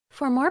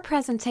For more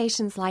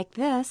presentations like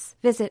this,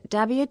 visit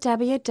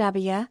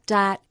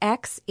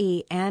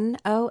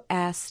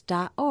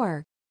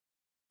www.xenos.org.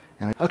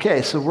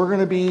 Okay, so we're going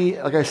to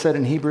be, like I said,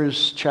 in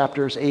Hebrews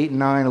chapters 8 and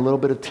 9, a little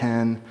bit of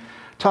 10,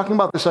 talking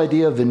about this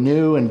idea of the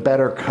new and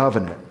better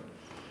covenant.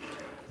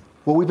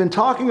 What we've been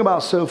talking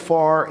about so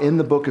far in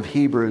the book of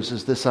Hebrews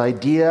is this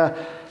idea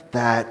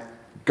that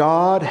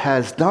God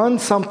has done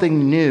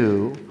something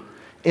new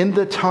in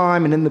the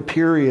time and in the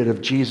period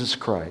of Jesus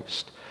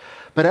Christ.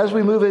 But as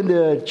we move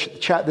into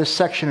this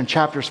section in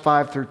chapters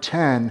 5 through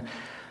 10,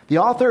 the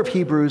author of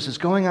Hebrews is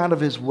going out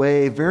of his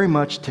way very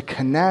much to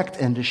connect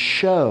and to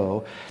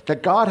show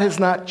that God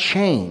has not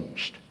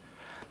changed,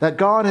 that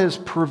God has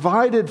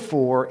provided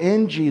for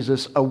in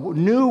Jesus a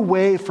new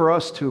way for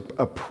us to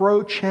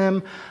approach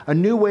him, a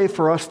new way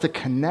for us to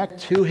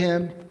connect to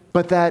him,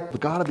 but that the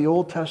God of the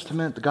Old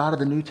Testament, the God of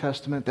the New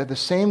Testament, they're the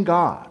same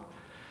God.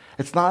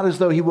 It's not as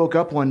though he woke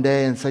up one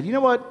day and said, you know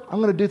what, I'm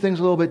going to do things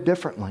a little bit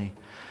differently.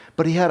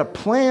 But he had a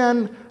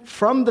plan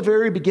from the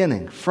very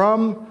beginning,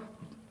 from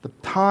the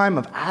time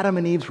of Adam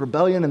and Eve's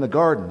rebellion in the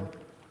garden,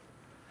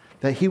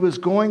 that he was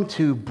going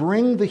to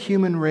bring the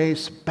human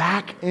race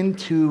back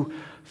into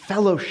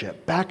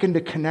fellowship, back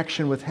into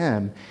connection with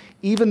him,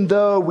 even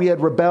though we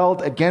had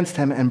rebelled against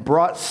him and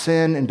brought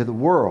sin into the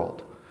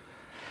world.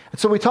 And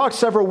so we talked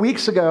several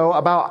weeks ago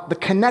about the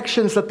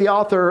connections that the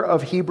author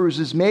of Hebrews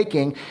is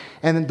making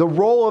and the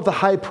role of the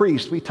high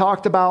priest. We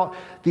talked about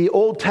the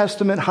Old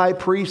Testament high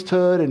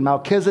priesthood and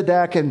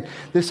Melchizedek and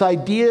this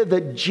idea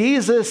that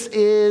Jesus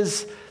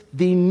is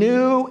the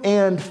new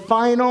and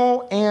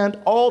final and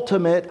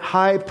ultimate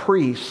high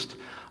priest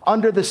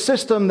under the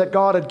system that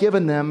God had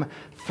given them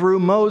through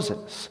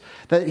Moses.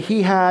 That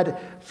he had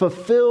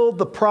fulfilled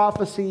the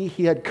prophecy,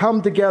 he had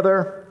come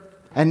together,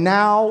 and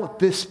now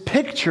this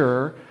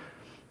picture,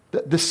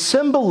 the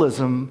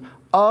symbolism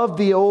of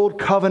the old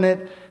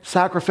covenant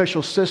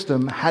sacrificial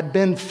system had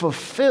been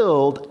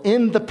fulfilled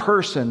in the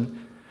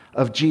person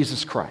of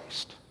Jesus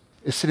Christ.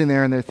 Is sitting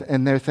there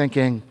and they're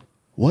thinking,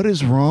 what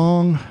is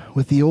wrong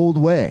with the old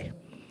way?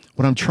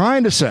 What I'm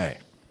trying to say,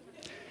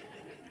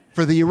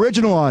 for the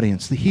original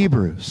audience, the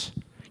Hebrews,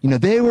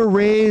 they were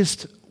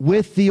raised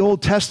with the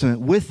Old Testament,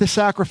 with the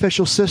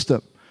sacrificial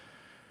system.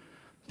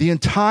 The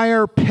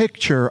entire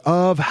picture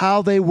of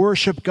how they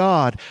worship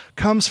God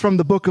comes from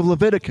the book of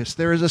Leviticus.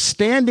 There is a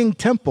standing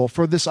temple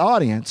for this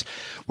audience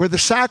where the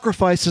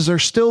sacrifices are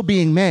still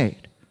being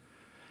made.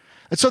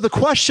 And so the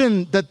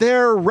question that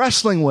they're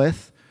wrestling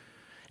with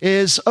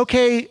is,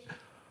 okay,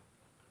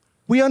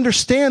 we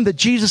understand that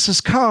Jesus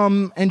has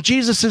come and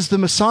Jesus is the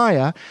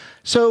Messiah,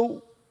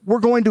 so we're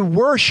going to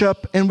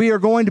worship and we are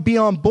going to be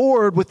on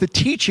board with the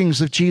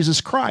teachings of Jesus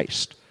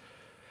Christ.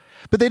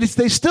 But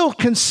they still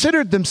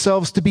considered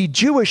themselves to be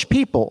Jewish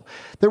people.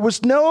 There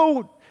was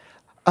no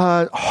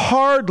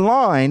hard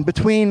line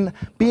between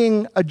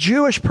being a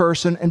Jewish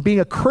person and being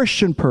a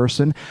Christian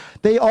person.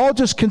 They all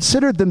just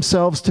considered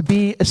themselves to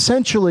be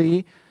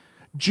essentially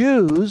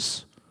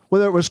Jews,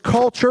 whether it was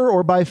culture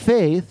or by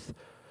faith,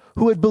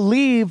 who had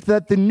believed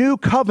that the new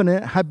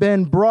covenant had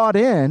been brought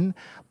in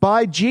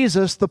by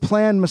Jesus, the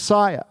planned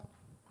Messiah.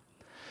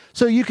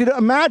 So you could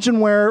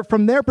imagine where,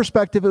 from their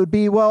perspective, it would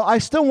be, well, I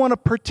still want to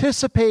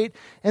participate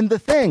in the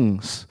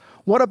things.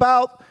 What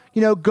about,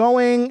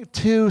 going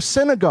to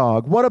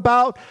synagogue? What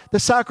about the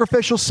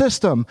sacrificial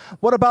system?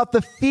 What about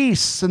the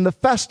feasts and the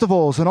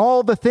festivals and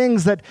all the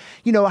things that,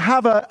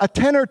 have a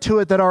tenor to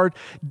it that are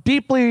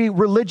deeply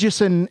religious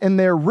in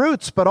their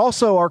roots, but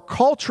also are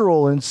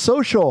cultural and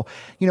social?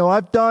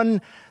 I've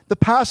done the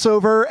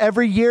Passover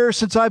every year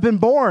since I've been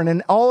born,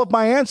 and all of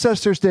my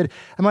ancestors did.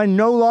 Am I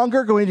no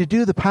longer going to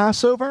do the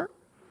Passover?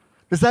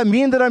 Does that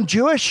mean that I'm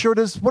Jewish, or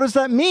what does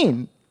that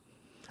mean?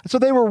 And so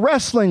they were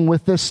wrestling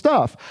with this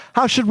stuff.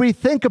 How should we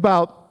think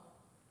about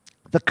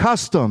the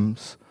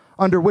customs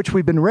under which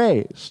we've been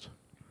raised?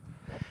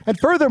 And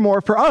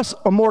furthermore, for us,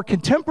 a more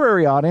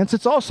contemporary audience,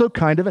 it's also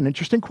kind of an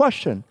interesting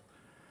question.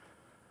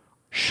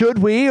 Should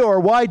we, or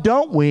why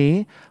don't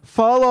we,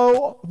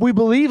 we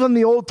believe in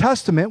the Old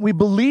Testament, we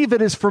believe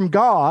it is from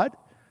God,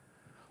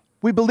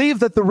 we believe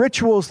that the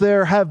rituals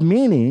there have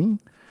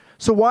meaning,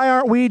 so why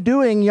aren't we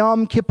doing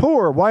Yom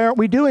Kippur? Why aren't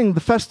we doing the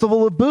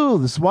Festival of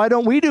Booths? Why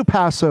don't we do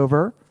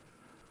Passover?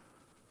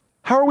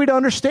 How are we to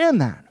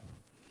understand that?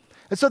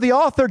 And so the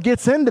author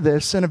gets into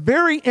this in a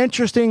very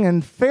interesting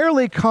and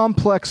fairly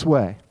complex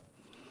way.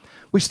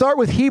 We start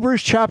with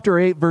Hebrews chapter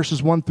 8,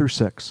 verses 1 through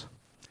 6.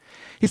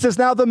 He says,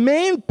 now the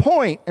main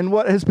point in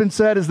what has been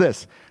said is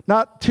this.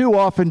 Not too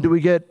often do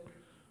we get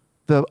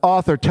the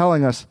author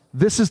telling us,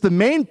 this is the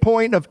main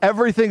point of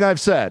everything I've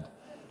said.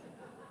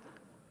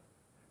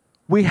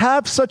 We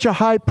have such a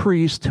high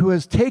priest who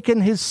has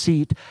taken his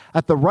seat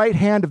at the right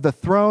hand of the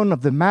throne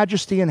of the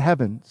majesty in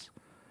heavens,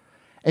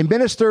 a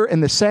minister in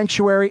the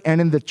sanctuary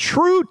and in the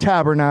true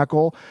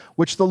tabernacle,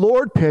 which the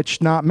Lord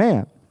pitched, not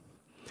man.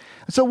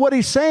 So what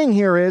he's saying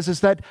here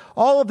is that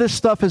all of this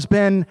stuff has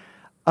been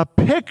a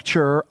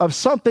picture of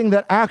something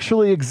that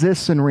actually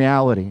exists in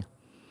reality.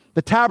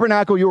 The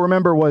tabernacle, you'll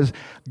remember, was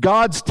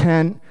God's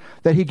tent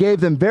that he gave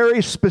them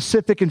very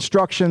specific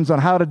instructions on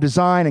how to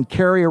design and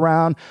carry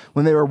around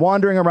when they were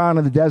wandering around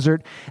in the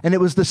desert. And it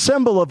was the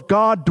symbol of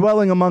God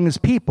dwelling among his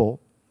people.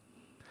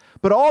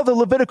 But all the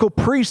Levitical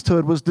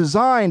priesthood was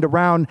designed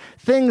around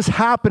things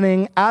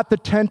happening at the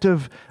tent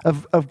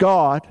of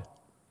God.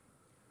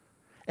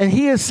 And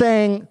he is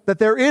saying that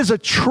there is a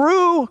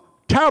true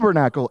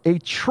tabernacle, a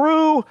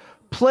true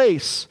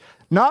place,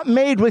 not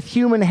made with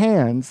human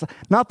hands,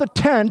 not the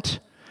tent,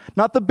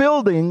 not the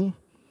building,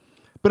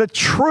 but a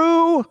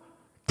true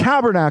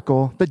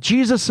tabernacle that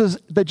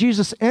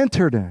Jesus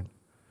entered in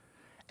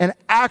and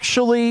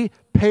actually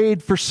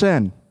paid for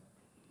sin.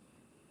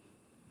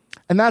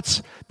 And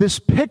that's this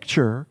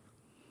picture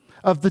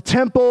of the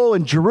temple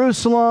in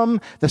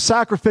Jerusalem, the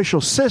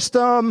sacrificial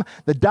system,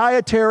 the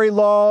dietary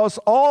laws,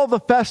 all the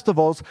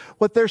festivals.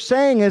 What they're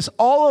saying is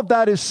all of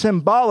that is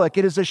symbolic.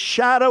 It is a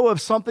shadow of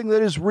something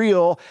that is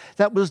real,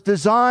 that was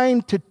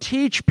designed to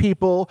teach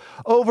people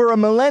over a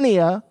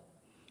millennia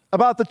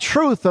about the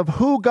truth of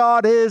who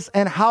God is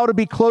and how to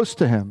be close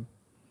to him.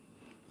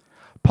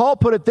 Paul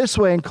put it this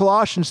way in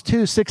Colossians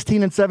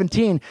 2:16 and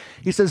 17.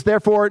 He says,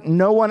 therefore,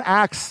 no one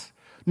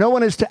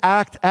is to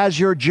act as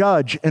your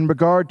judge in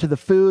regard to the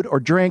food or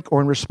drink or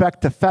in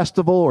respect to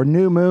festival or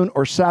new moon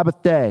or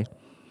Sabbath day.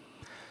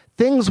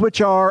 Things which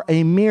are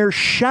a mere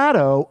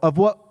shadow of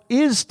what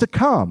is to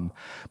come,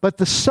 but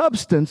the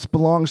substance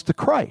belongs to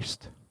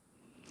Christ.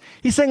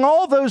 He's saying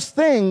all those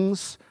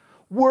things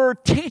were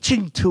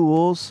teaching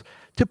tools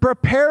to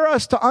prepare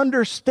us to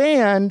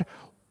understand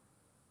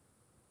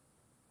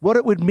what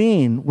it would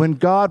mean when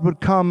God would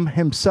come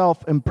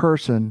himself in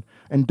person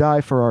and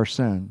die for our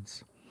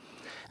sins.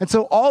 And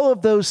so all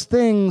of those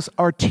things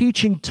are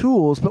teaching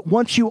tools, but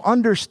once you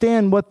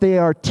understand what they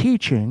are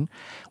teaching,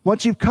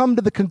 once you've come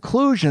to the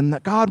conclusion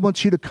that God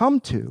wants you to come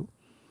to,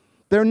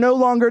 they're no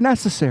longer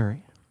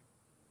necessary.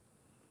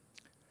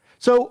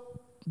 So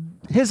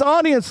his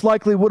audience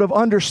likely would have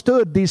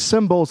understood these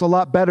symbols a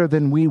lot better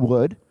than we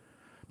would,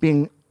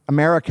 being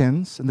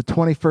Americans in the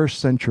 21st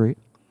century.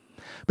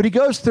 But he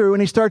goes through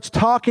and he starts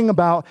talking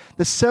about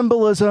the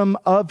symbolism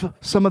of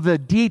some of the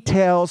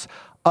details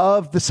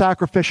of the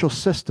sacrificial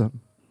system.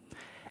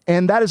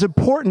 And that is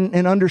important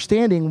in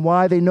understanding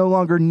why they no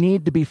longer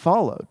need to be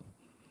followed.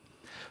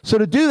 So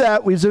to do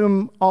that, we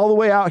zoom all the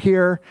way out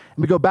here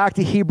and we go back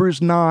to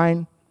Hebrews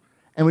 9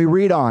 and we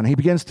read on. He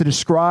begins to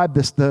describe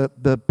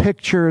the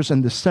pictures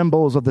and the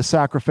symbols of the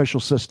sacrificial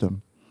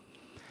system.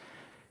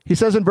 He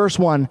says in verse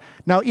 1,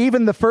 now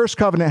even the first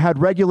covenant had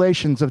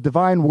regulations of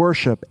divine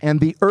worship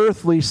and the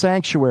earthly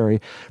sanctuary,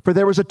 for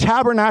there was a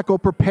tabernacle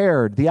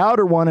prepared, the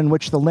outer one in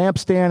which the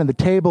lampstand and the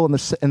table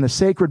and the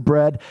sacred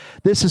bread,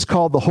 this is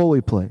called the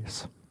holy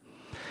place.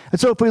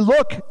 And so if we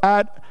look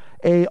at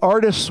an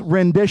artist's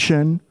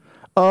rendition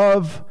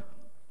of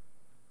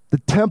the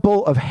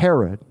temple of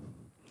Herod,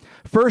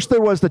 first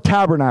there was the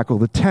tabernacle,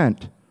 the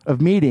tent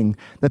of meeting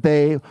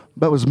that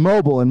was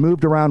mobile and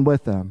moved around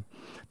with them.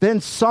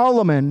 Then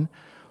Solomon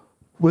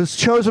was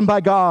chosen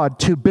by God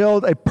to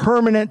build a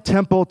permanent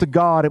temple to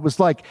God. It was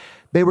like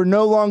they were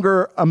no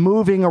longer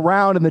moving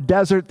around in the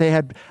desert. They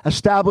had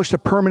established a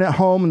permanent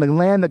home in the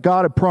land that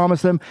God had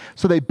promised them.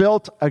 So they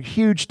built a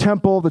huge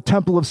temple, the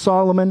Temple of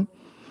Solomon,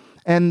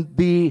 and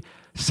the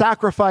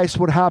sacrifice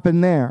would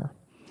happen there.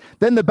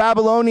 Then the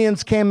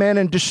Babylonians came in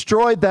and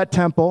destroyed that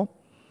temple.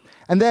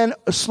 And then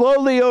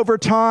slowly over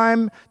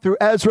time, through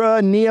Ezra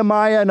and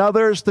Nehemiah and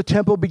others, the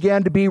temple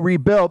began to be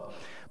rebuilt.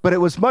 But it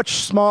was much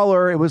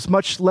smaller, it was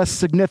much less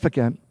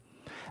significant.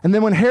 And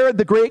then when Herod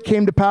the Great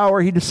came to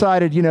power, he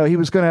decided, he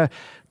was going to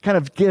kind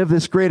of give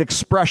this great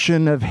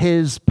expression of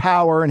his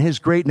power and his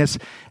greatness.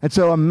 And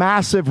so a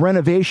massive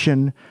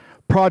renovation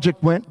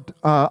project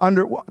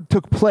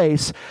took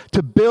place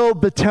to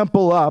build the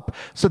temple up.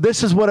 So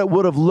this is what it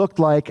would have looked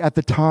like at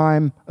the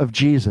time of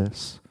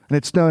Jesus. And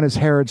it's known as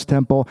Herod's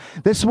temple.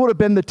 This would have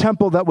been the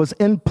temple that was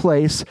in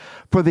place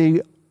for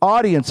the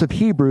audience of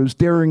Hebrews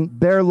during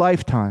their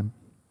lifetime.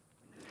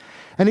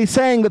 And he's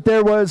saying that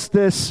there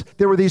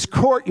were these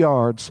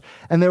courtyards,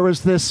 and there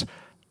was this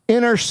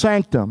inner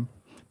sanctum.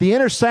 The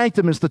inner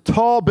sanctum is the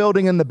tall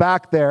building in the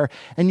back there,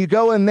 and you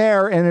go in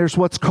there, and there's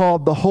what's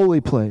called the holy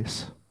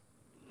place.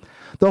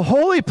 The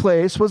holy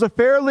place was a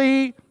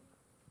fairly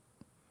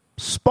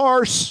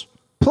sparse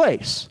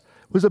place.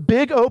 It was a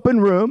big open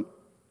room.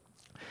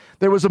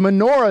 There was a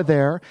menorah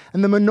there,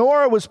 and the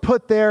menorah was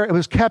put there.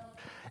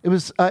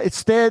 It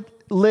stayed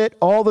lit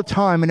all the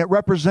time, and it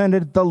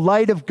represented the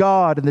light of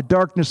God in the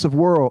darkness of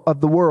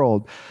the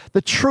world,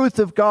 the truth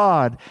of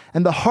God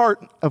and the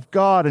heart of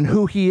God and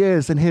who he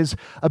is and his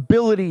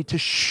ability to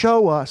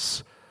show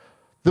us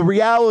the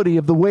reality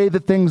of the way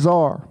that things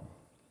are.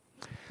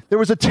 There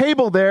was a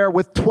table there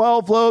with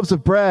 12 loaves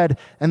of bread,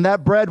 and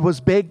that bread was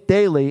baked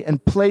daily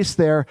and placed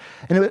there,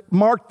 and it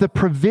marked the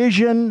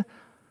provision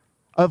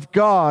of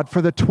God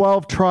for the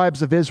 12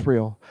 tribes of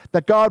Israel,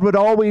 that God would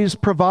always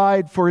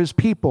provide for his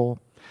people.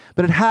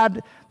 But it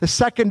had the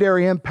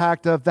secondary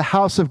impact of the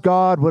house of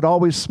God would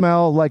always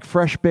smell like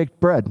fresh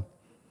baked bread.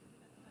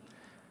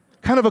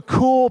 kind of a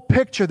cool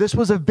picture. This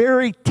was a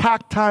very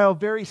tactile,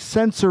 very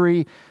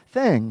sensory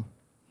thing.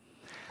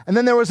 And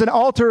then there was an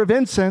altar of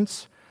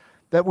incense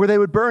where they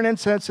would burn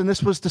incense, and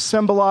this was to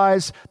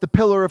symbolize the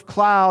pillar of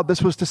cloud.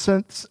 This was to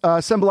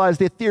symbolize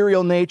the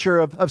ethereal nature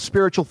of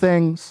spiritual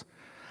things,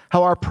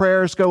 how our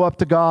prayers go up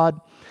to God.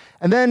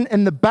 And then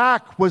in the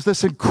back was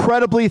this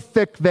incredibly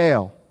thick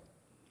veil,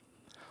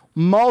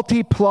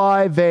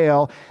 multiply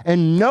veil,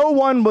 and no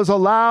one was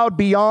allowed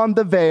beyond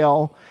the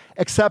veil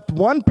except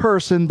one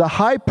person, the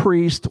high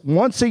priest,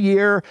 once a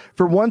year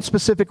for one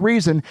specific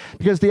reason,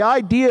 because the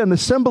idea and the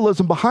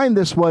symbolism behind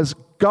this was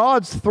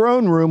God's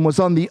throne room was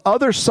on the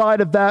other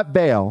side of that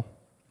veil.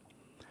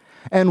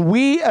 And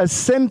we as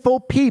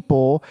sinful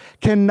people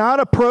cannot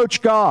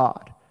approach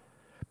God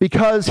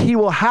because he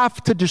will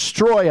have to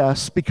destroy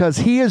us because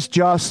he is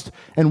just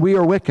and we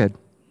are wicked.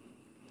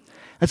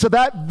 And so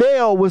that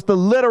veil was the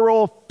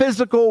literal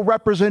physical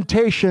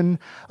representation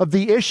of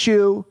the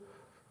issue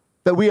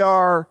that we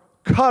are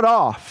cut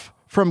off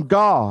from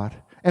God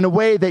in a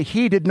way that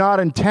he did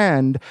not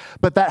intend,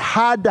 but that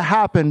had to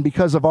happen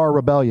because of our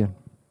rebellion.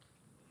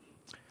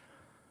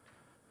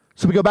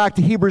 So we go back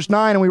to Hebrews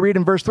 9 and we read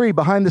in verse 3,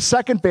 behind the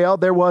second veil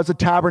there was a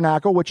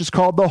tabernacle which is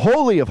called the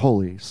Holy of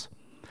Holies,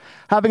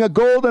 having a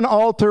golden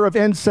altar of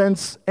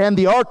incense and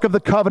the Ark of the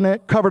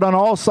Covenant covered on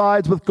all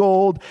sides with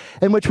gold,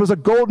 in which was a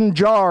golden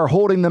jar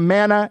holding the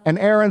manna and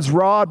Aaron's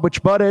rod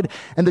which budded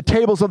and the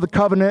tables of the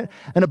covenant,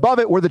 and above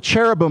it were the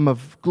cherubim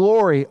of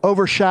glory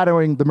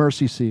overshadowing the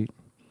mercy seat.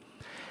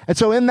 And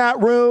so in that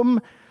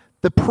room,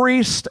 the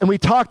priest, and we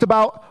talked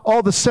about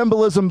all the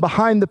symbolism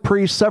behind the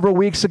priest several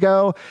weeks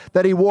ago,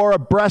 that he wore a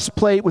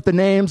breastplate with the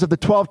names of the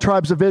 12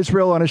 tribes of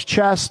Israel on his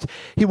chest.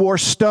 He wore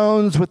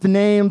stones with the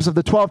names of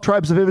the 12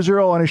 tribes of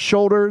Israel on his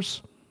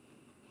shoulders.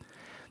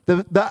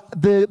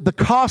 The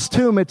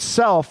costume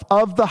itself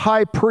of the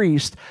high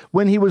priest,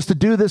 when he was to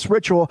do this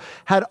ritual,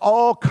 had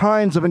all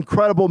kinds of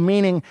incredible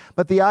meaning,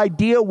 but the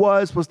idea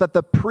was that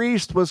the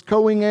priest was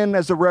going in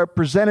as a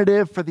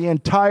representative for the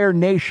entire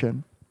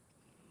nation.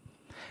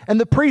 And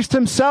the priest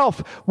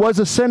himself was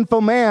a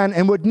sinful man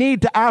and would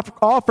need to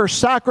offer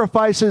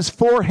sacrifices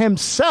for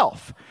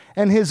himself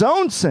and his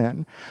own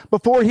sin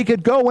before he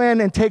could go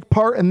in and take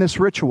part in this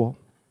ritual.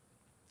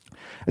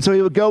 And so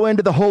he would go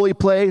into the holy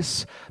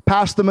place,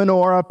 past the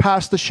menorah,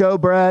 past the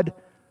showbread.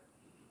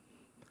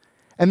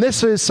 And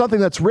this is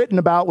something that's written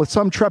about with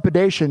some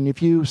trepidation.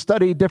 If you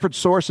study different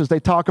sources, they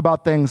talk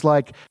about things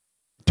like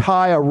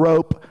tie a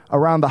rope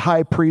around the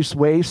high priest's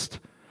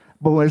waist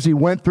but as he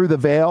went through the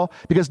veil,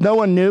 because no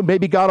one knew,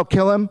 maybe God will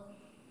kill him.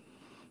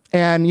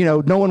 And,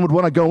 no one would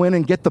want to go in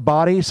and get the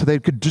body, so they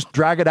could just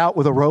drag it out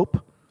with a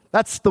rope.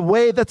 That's the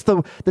way, that's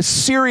the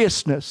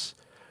seriousness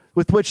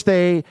with which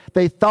they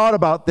thought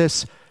about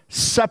this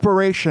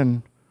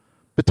separation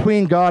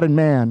between God and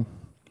man.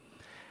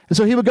 And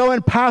so he would go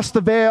in past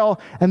the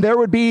veil, and there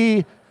would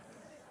be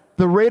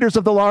the Raiders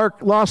of the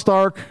Lost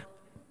Ark,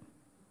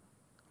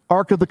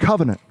 Ark of the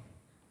Covenant.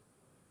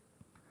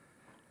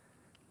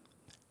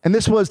 And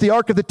this was the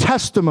Ark of the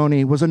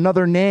Testimony, was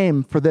another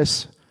name for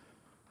this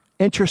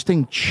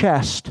interesting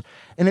chest.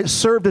 And it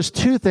served as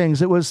two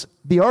things. It was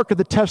the Ark of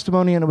the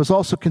Testimony, and it was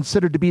also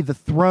considered to be the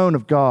throne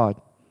of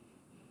God.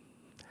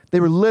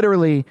 They were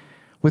literally,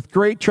 with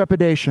great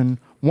trepidation,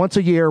 once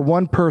a year,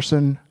 one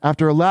person,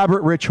 after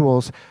elaborate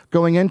rituals,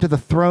 going into the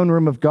throne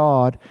room of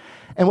God.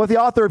 And what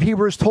the author of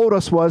Hebrews told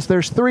us was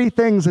there's three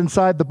things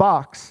inside the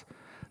box.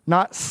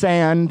 Not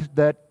sand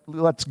that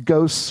lets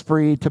ghosts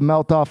free to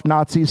melt off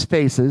Nazis'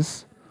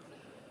 faces,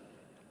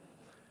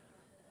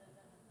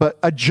 but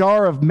a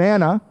jar of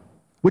manna,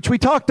 which we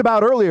talked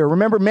about earlier.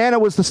 Remember, manna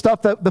was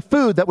the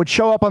food that would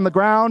show up on the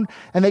ground,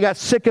 and they got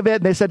sick of it,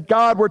 and they said,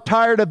 God, we're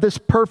tired of this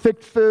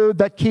perfect food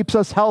that keeps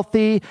us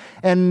healthy,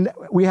 and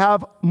we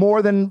have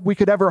more than we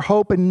could ever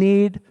hope and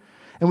need,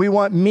 and we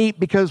want meat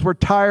because we're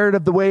tired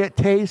of the way it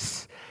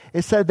tastes.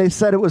 They said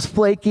it was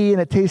flaky,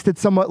 and it tasted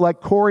somewhat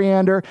like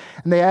coriander,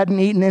 and they hadn't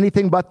eaten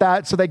anything but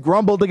that, so they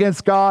grumbled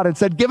against God and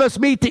said, give us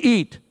meat to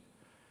eat.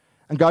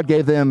 And God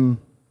gave them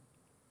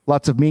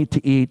lots of meat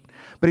to eat.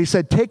 But he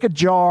said, take a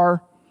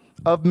jar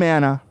of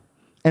manna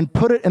and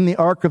put it in the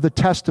Ark of the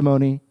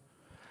Testimony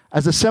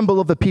as a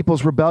symbol of the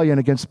people's rebellion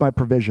against my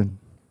provision.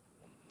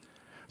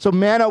 So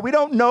manna, we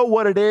don't know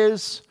what it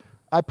is.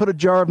 I put a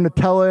jar of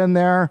Nutella in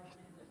there.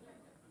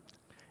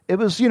 It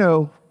was,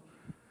 the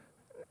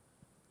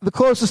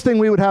closest thing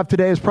we would have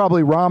today is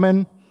probably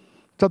ramen,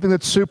 something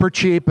that's super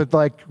cheap,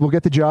 but will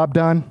get the job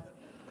done.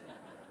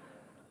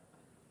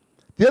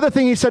 The other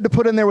thing he said to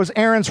put in there was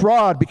Aaron's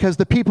rod, because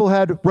the people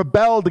had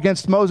rebelled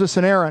against Moses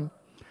and Aaron.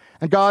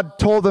 And God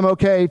told them,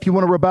 okay, if you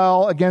want to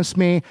rebel against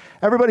me,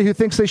 everybody who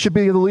thinks they should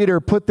be the leader,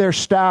 put their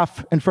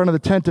staff in front of the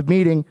tent of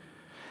meeting.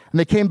 And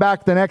they came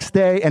back the next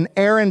day, and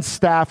Aaron's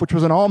staff, which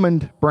was an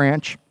almond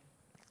branch,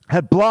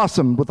 had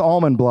blossomed with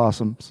almond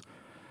blossoms.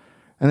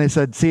 And they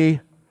said, see,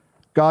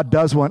 God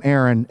does want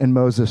Aaron and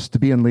Moses to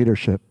be in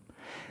leadership.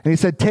 And he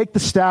said, take the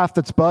staff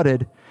that's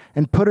budded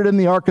and put it in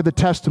the Ark of the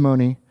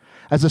Testimony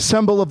as a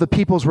symbol of the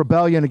people's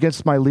rebellion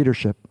against my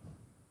leadership.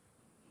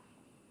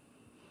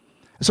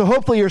 So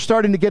hopefully you're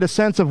starting to get a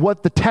sense of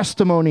what the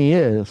testimony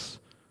is,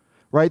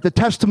 right? The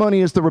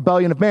testimony is the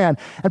rebellion of man.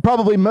 And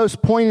probably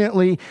most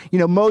poignantly,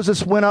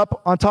 Moses went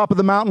up on top of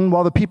the mountain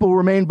while the people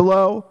remained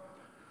below.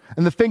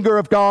 And the finger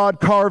of God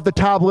carved the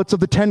tablets of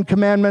the 10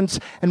 Commandments.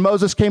 And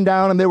Moses came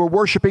down and they were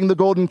worshiping the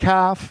golden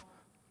calf.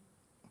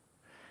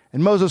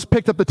 And Moses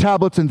picked up the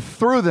tablets and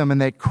threw them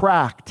and they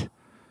cracked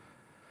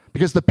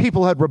because the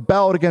people had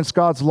rebelled against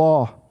God's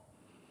law.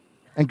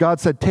 And God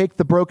said, take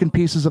the broken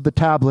pieces of the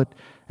tablet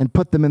and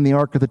put them in the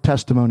ark of the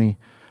testimony,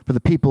 for the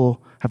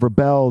people have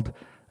rebelled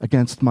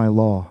against my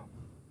law.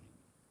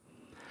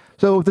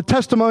 So the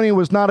testimony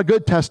was not a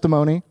good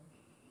testimony.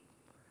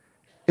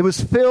 It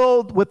was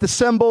filled with the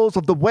symbols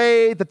of the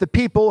way that the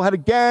people had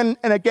again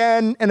and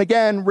again and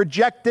again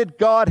rejected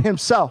God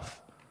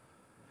himself,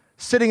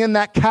 sitting in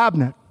that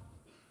cabinet.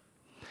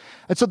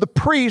 And so the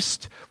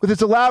priest, with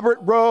his elaborate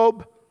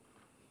robe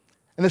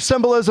and the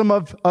symbolism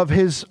of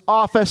his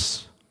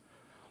office,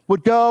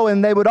 would go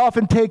and they would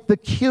often take the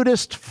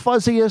cutest,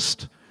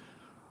 fuzziest,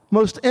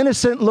 most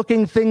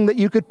innocent-looking thing that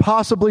you could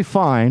possibly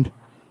find.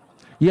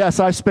 Yes,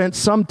 I spent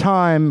some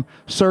time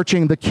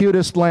searching the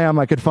cutest lamb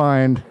I could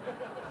find.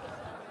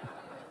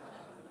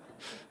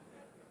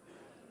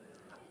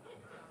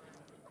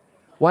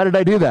 Why did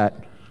I do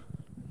that?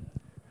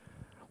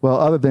 Well,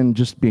 other than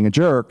just being a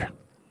jerk,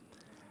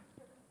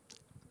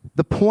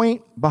 the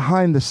point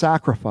behind the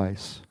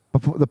sacrifice,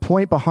 the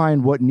point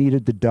behind what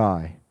needed to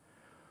die,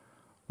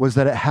 was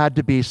that it had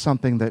to be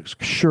something that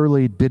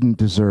surely didn't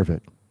deserve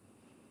it.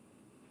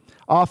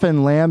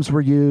 Often lambs were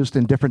used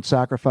in different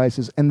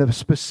sacrifices. And the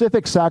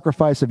specific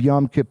sacrifice of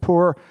Yom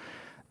Kippur,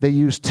 they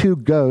used 2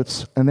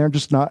 goats, and they're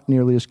just not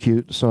nearly as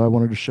cute, so I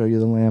wanted to show you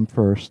the lamb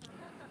first.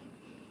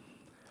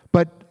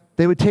 But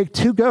they would take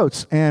 2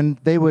 goats, and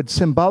they would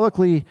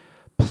symbolically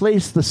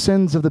place the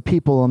sins of the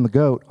people on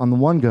the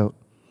one goat,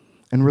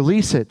 and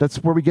release it.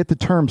 That's where we get the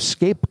term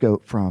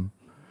scapegoat from.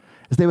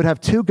 Is they would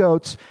have 2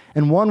 goats,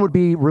 and one would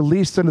be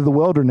released into the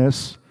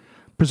wilderness,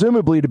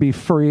 presumably to be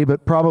free,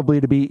 but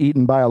probably to be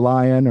eaten by a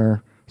lion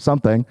or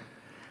something.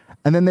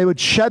 And then they would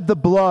shed the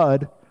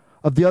blood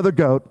of the other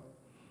goat,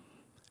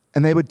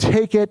 and they would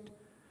take it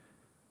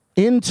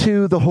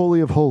into the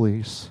Holy of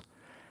Holies,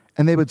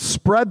 and they would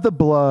spread the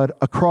blood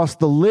across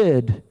the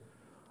lid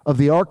of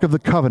the Ark of the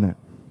Covenant.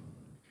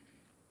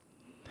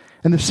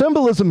 And the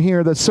symbolism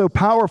here that's so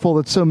powerful,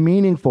 that's so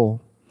meaningful,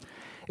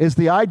 is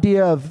the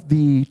idea of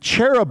the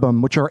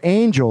cherubim, which are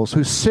angels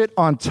who sit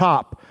on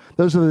top.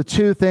 Those are the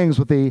 2 things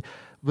with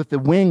the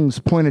wings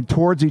pointed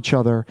towards each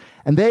other.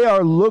 And they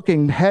are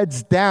looking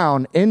heads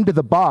down into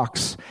the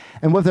box.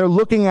 And what they're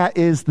looking at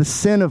is the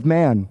sin of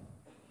man.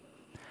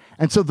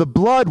 And so the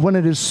blood, when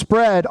it is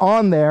spread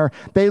on there,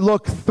 they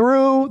look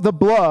through the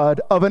blood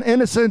of an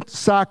innocent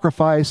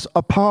sacrifice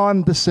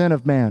upon the sin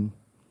of man.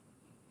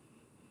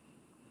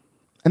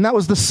 And that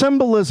was the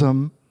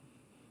symbolism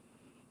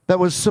that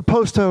was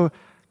supposed to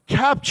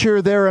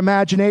capture their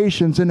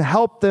imaginations and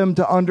help them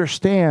to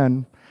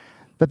understand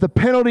that the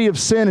penalty of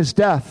sin is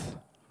death,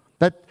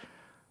 that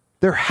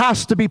there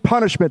has to be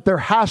punishment, there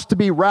has to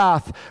be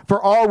wrath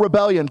for all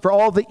rebellion, for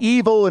all the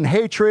evil and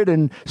hatred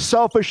and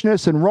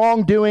selfishness and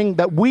wrongdoing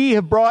that we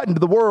have brought into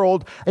the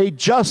world. A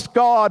just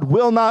God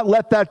will not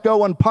let that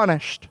go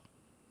unpunished.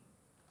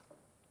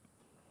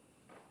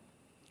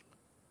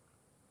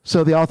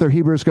 So the author of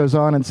Hebrews goes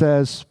on and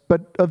says,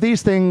 but of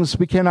these things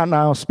we cannot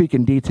now speak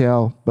in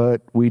detail,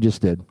 but we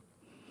just did.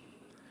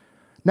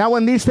 Now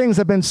when these things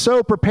have been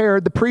so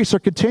prepared, the priests are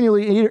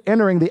continually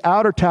entering the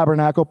outer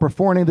tabernacle,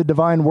 performing the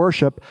divine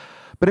worship.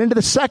 But into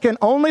the second,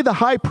 only the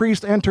high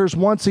priest enters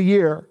once a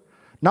year,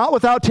 not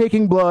without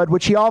taking blood,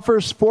 which he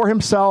offers for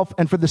himself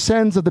and for the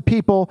sins of the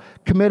people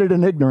committed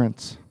in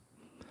ignorance.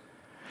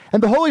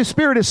 And the Holy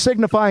Spirit is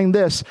signifying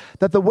this,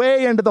 that the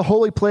way into the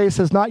holy place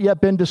has not yet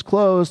been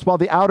disclosed while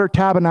the outer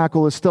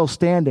tabernacle is still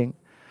standing,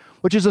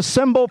 which is a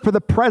symbol for the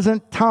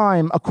present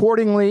time.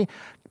 Accordingly,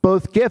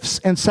 both gifts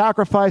and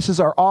sacrifices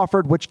are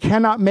offered, which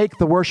cannot make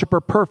the worshiper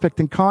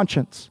perfect in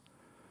conscience,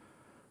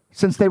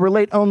 since they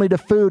relate only to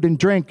food and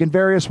drink and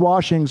various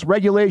washings,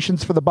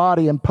 regulations for the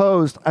body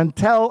imposed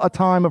until a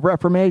time of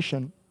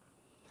reformation.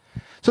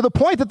 So the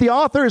point that the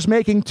author is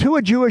making to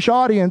a Jewish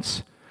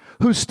audience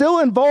who's still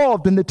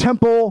involved in the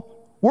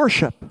temple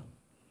worship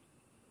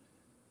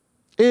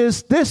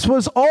is this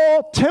was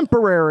all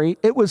temporary.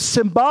 It was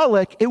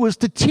symbolic. It was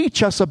to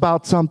teach us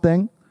about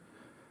something.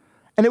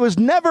 And it was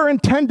never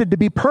intended to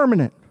be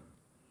permanent.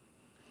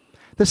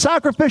 The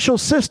sacrificial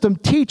system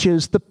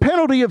teaches the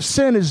penalty of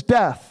sin is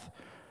death.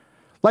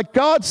 Like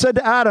God said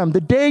to Adam, the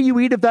day you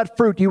eat of that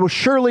fruit, you will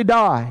surely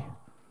die.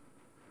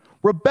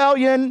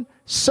 Rebellion,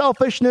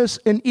 selfishness,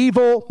 and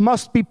evil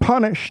must be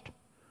punished.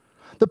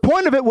 The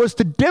point of it was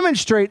to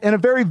demonstrate in a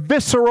very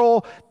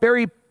visceral,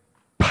 very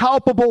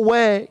palpable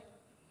way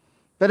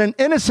that an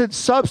innocent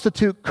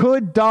substitute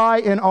could die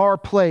in our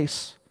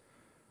place.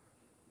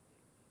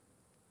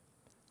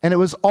 And it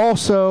was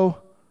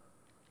also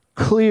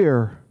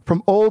clear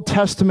from Old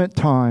Testament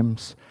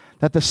times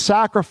that the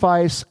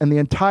sacrifice and the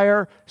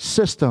entire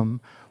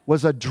system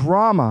was a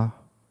drama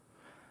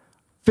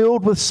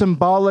filled with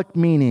symbolic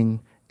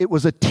meaning. It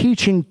was a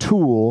teaching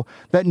tool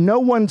that no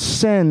one's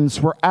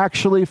sins were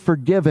actually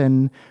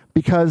forgiven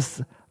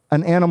because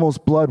an animal's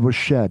blood was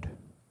shed.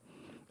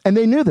 And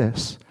they knew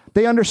this.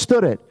 They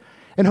understood it.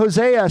 In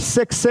Hosea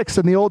 6:6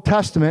 in the Old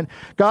Testament,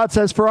 God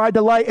says, "For I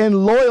delight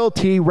in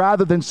loyalty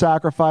rather than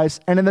sacrifice,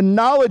 and in the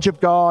knowledge of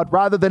God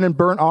rather than in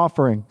burnt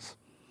offerings."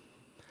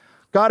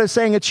 God is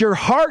saying, it's your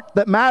heart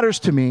that matters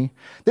to me.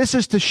 This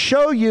is to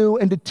show you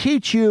and to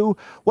teach you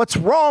what's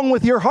wrong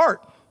with your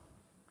heart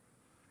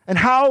and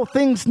how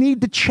things need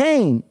to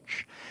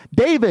change.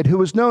 David, who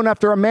was known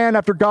after a man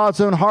after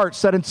God's own heart,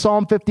 said in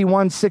Psalm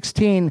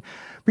 51:16,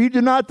 "For you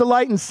do not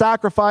delight in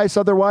sacrifice,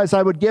 otherwise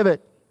I would give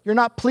it. You're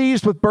not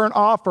pleased with burnt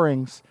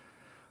offerings.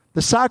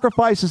 The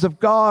sacrifices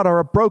of God are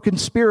a broken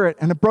spirit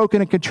and a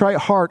broken and contrite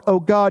heart. O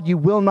God, you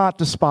will not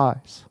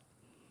despise."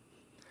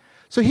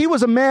 So he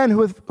was a man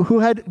who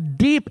had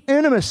deep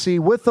intimacy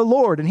with the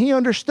Lord, and he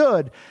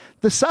understood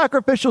the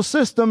sacrificial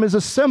system is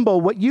a symbol.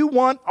 What you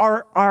want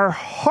are our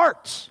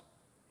hearts.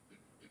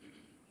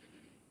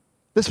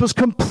 This was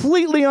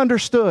completely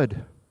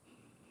understood.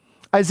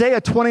 Isaiah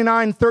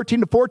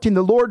 29:13-14,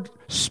 the Lord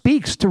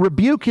speaks to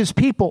rebuke his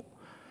people.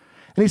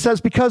 And he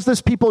says, "Because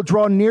this people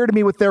draw near to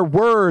me with their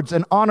words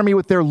and honor me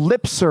with their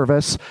lip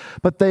service,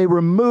 but they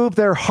remove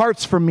their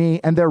hearts from me,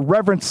 and their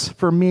reverence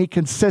for me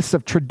consists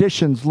of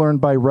traditions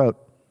learned by rote."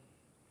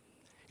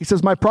 He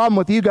says, my problem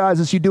with you guys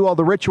is you do all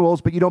the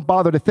rituals, but you don't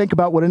bother to think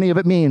about what any of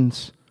it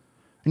means.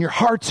 And your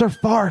hearts are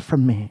far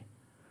from me.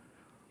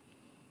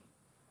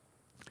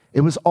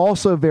 It was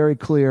also very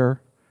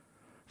clear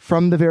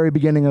from the very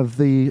beginning of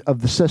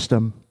the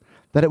system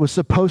that it was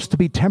supposed to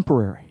be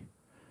temporary.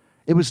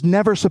 It was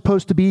never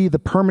supposed to be the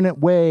permanent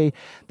way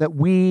that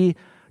we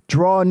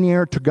draw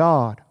near to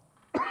God.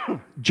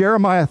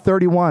 Jeremiah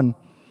 31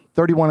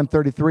 and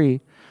 33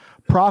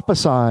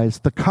 prophesies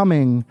the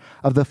coming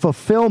of the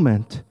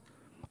fulfillment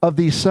of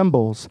these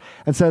symbols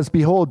and says,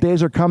 "Behold,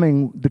 days are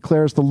coming,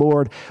 declares the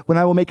Lord, when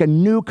I will make a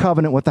new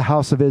covenant with the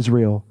house of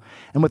Israel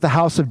and with the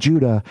house of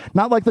Judah,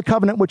 not like the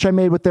covenant which I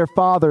made with their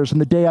fathers in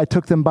the day I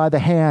took them by the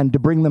hand to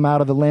bring them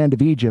out of the land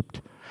of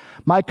Egypt.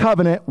 My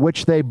covenant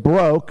which they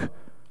broke,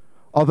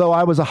 although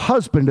I was a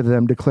husband to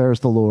them,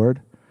 declares the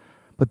Lord.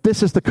 But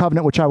this is the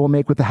covenant which I will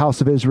make with the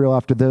house of Israel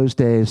after those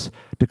days,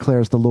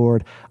 declares the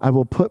Lord. I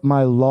will put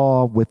my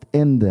law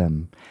within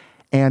them,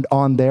 and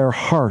on their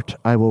heart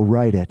I will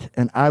write it,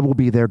 and I will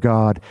be their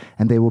God,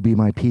 and they will be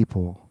my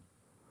people."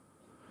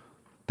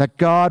 That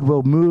God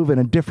will move in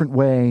a different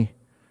way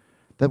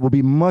that will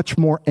be much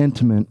more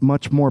intimate,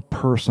 much more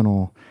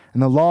personal.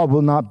 And the law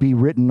will not be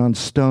written on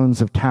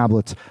stones of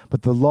tablets,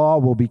 but the law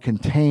will be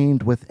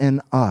contained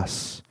within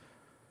us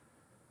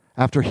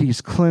after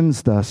he's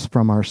cleansed us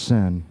from our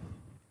sin.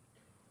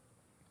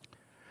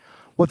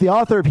 What the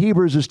author of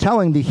Hebrews is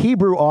telling the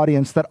Hebrew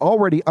audience that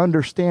already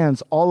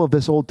understands all of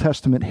this Old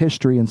Testament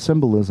history and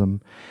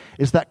symbolism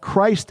is that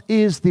Christ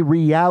is the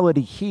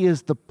reality. He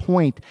is the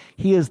point.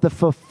 He is the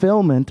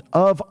fulfillment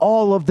of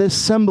all of this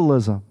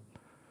symbolism.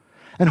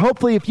 And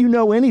hopefully, if you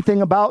know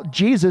anything about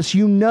Jesus,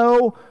 you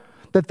know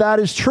that that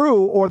is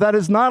true, or that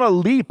is not a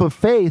leap of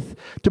faith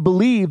to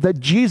believe that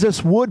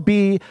Jesus would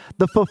be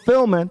the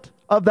fulfillment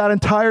of that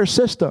entire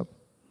system.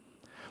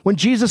 When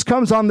Jesus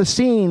comes on the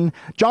scene,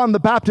 John the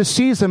Baptist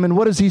sees him, and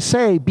what does he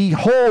say?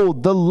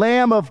 "Behold, the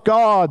Lamb of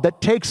God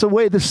that takes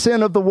away the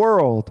sin of the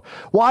world."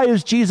 Why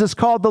is Jesus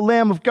called the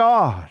Lamb of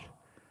God?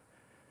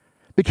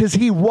 Because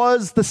he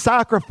was the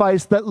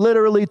sacrifice that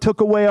literally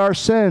took away our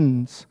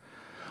sins.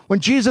 When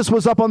Jesus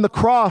was up on the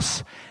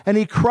cross and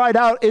he cried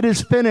out, "It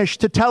is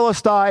finished," to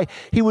Telestai,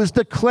 he was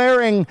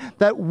declaring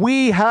that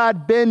we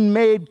had been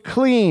made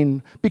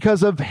clean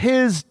because of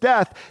his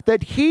death,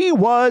 that he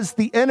was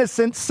the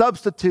innocent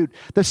substitute,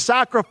 the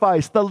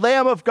sacrifice, the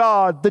Lamb of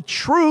God, the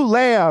true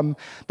Lamb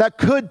that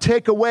could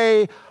take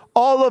away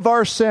all of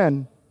our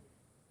sin.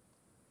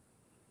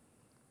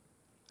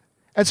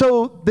 And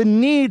so the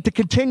need to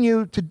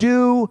continue to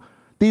do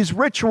these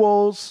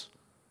rituals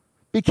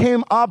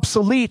became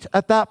obsolete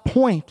at that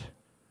point,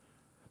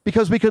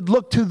 because we could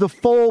look to the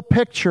full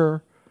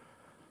picture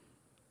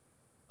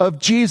of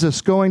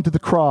Jesus going to the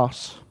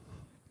cross.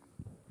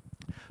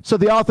 So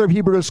the author of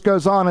Hebrews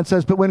goes on and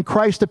says, "But when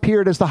Christ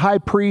appeared as the high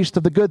priest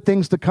of the good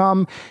things to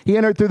come, he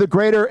entered through the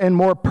greater and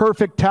more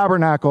perfect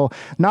tabernacle,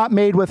 not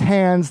made with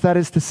hands, that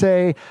is to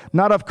say,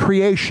 not of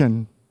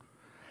creation,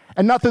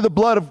 and not through the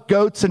blood of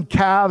goats and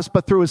calves,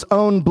 but through his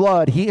own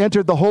blood. He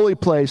entered the holy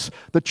place,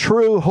 the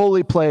true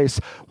holy place,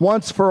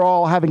 once for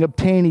all, having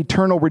obtained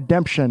eternal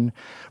redemption.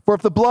 For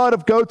if the blood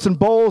of goats and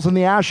bulls and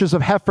the ashes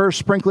of heifers,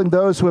 sprinkling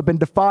those who have been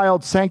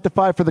defiled,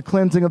 sanctify for the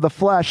cleansing of the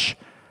flesh,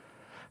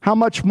 how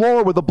much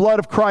more will the blood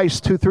of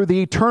Christ, who through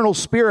the eternal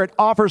Spirit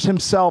offers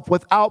himself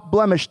without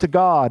blemish to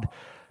God,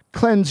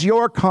 cleanse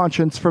your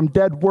conscience from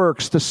dead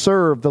works to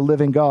serve the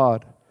living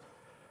God?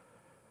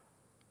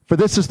 For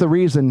this is the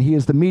reason he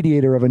is the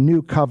mediator of a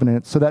new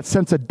covenant, so that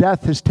since a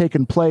death has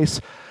taken place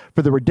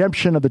for the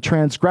redemption of the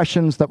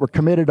transgressions that were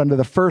committed under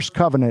the first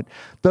covenant,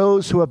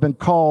 those who have been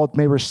called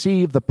may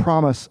receive the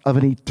promise of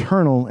an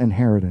eternal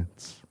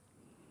inheritance."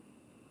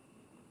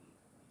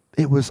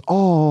 It was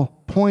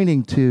all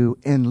pointing to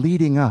and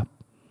leading up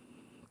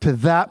to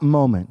that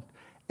moment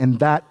and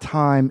that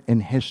time in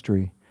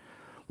history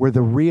where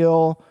the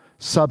real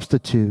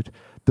substitute,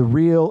 the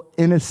real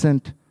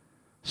innocent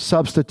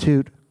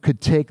substitute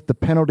could take the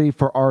penalty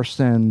for our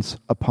sins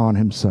upon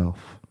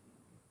himself.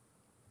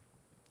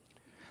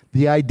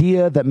 The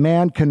idea that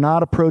man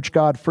cannot approach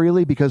God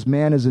freely because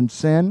man is in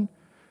sin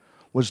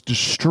was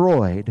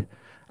destroyed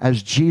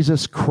as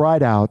Jesus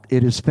cried out,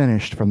 "It is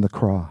finished," from the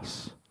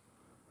cross.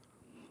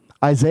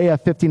 Isaiah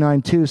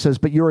 59:2 says,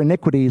 "But your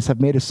iniquities have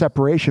made a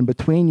separation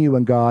between you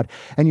and God,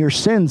 and your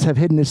sins have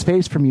hidden his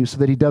face from you so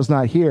that he does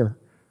not hear."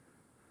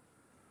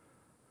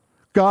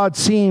 God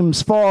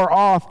seems far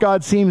off.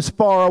 God seems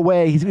far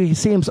away. He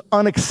seems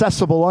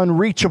inaccessible,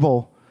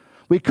 unreachable.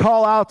 We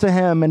call out to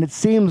him, and it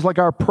seems like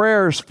our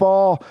prayers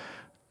fall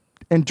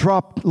and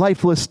drop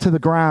lifeless to the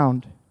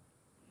ground.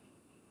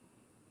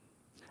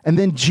 And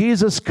then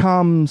Jesus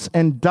comes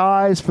and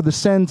dies for the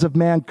sins of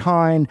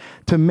mankind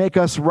to make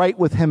us right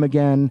with him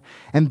again.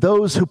 And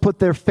those who put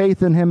their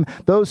faith in him,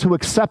 those who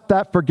accept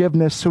that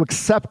forgiveness, who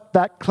accept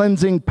that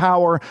cleansing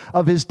power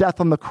of his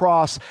death on the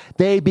cross,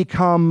 they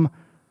become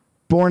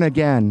born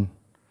again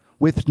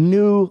with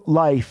new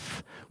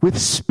life, with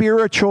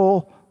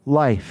spiritual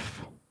life.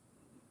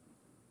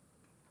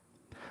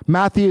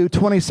 Matthew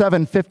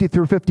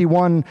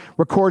 27:50-51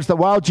 records that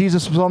while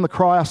Jesus was on the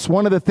cross,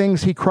 one of the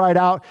things he cried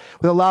out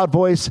with a loud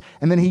voice,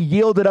 and then he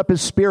yielded up his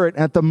spirit.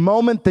 And at the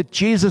moment that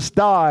Jesus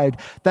died,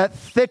 that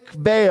thick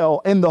veil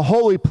in the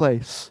holy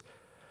place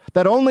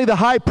that only the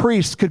high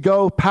priest could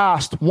go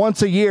past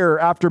once a year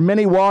after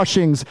many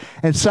washings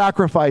and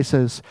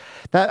sacrifices,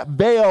 that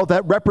veil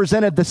that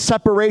represented the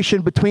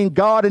separation between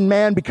God and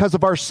man because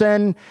of our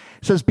sin,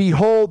 says,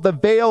 "Behold, the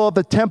veil of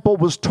the temple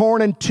was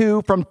torn in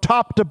two from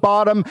top to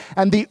bottom,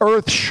 and the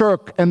earth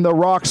shook, and the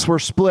rocks were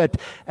split,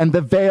 and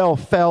the veil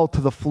fell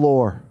to the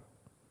floor."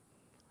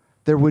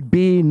 There would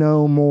be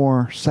no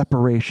more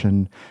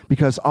separation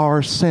because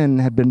our sin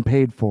had been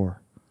paid for.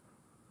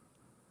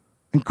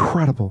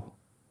 Incredible.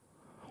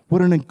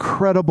 What an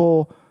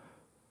incredible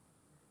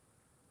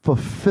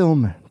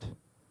fulfillment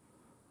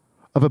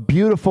of a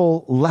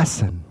beautiful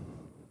lesson.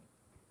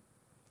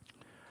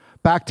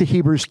 Back to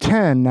Hebrews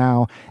 10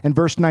 now, in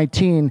verse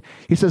 19,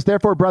 he says,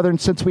 "Therefore, brethren,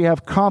 since we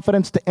have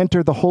confidence to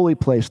enter the holy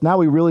place," now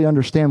we really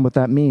understand what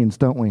that means,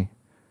 don't we?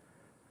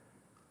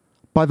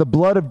 "By the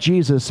blood of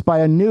Jesus,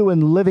 by a new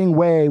and living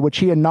way which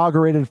he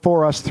inaugurated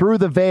for us through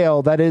the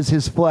veil that is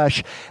his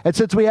flesh. And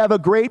since we have a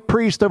great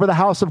priest over the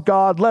house of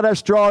God, let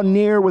us draw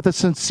near with a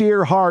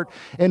sincere heart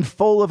and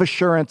full of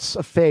assurance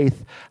of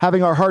faith,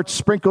 having our hearts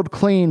sprinkled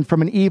clean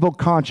from an evil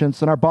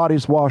conscience and our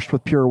bodies washed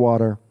with pure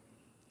water."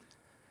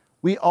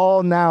 We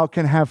all now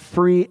can have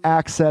free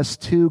access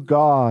to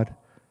God.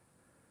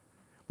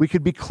 We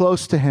could be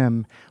close to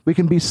him. We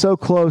can be so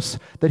close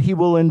that he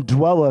will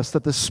indwell us,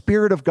 that the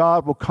Spirit of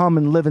God will come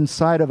and live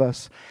inside of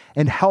us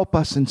and help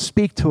us and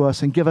speak to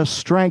us and give us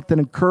strength and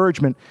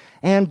encouragement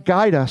and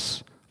guide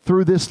us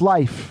through this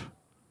life.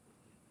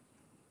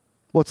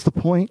 What's the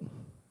point?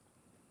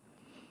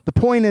 The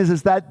point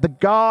is that the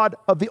God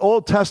of the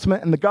Old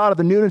Testament and the God of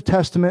the New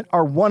Testament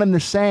are one and the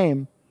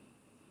same.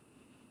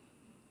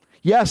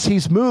 Yes,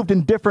 he's moved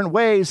in different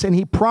ways, and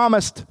he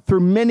promised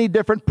through many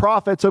different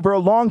prophets over a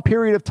long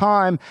period of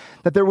time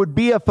that there would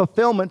be a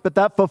fulfillment, but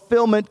that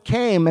fulfillment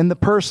came in the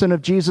person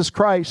of Jesus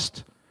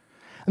Christ.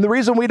 And the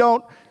reason we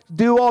don't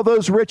do all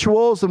those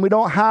rituals and we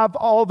don't have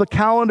all the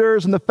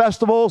calendars and the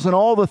festivals and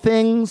all the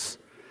things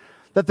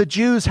that the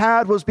Jews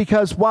had was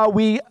because while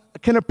we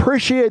can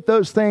appreciate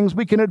those things,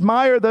 we can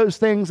admire those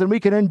things, and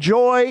we can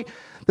enjoy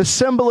the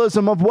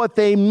symbolism of what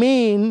they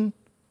mean,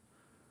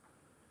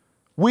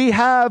 we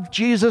have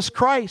Jesus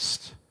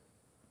Christ,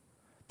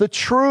 the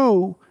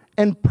true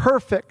and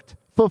perfect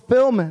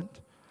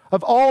fulfillment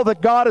of all that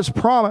God has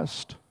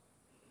promised.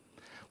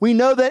 We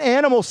know that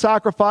animal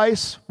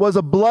sacrifice was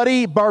a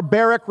bloody,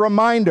 barbaric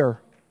reminder.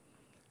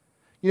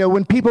 You know,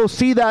 when people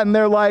see that and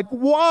they're like,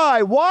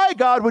 why? Why,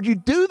 God, would you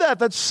do that?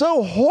 That's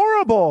so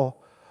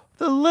horrible.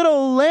 The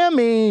little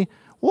lammy,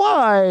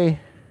 why?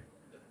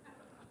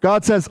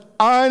 God says,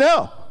 I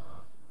know.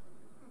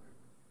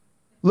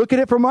 Look at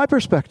it from my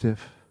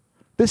perspective.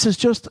 This is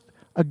just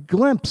a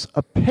glimpse,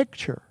 a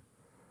picture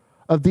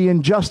of the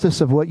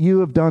injustice of what you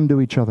have done to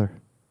each other.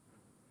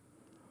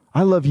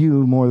 I love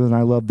you more than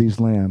I love these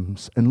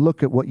lambs, and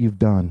look at what you've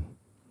done.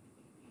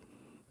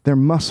 There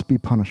must be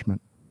punishment.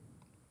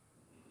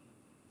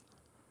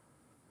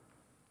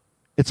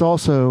 It's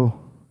also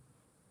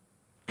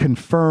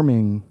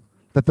confirming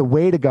that the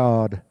way to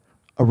God,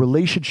 a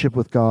relationship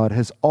with God,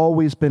 has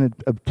always been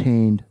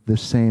obtained the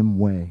same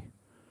way.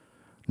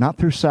 Not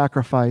through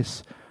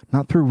sacrifice,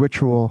 not through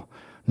ritual,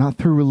 not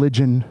through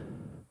religion,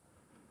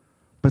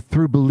 but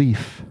through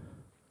belief.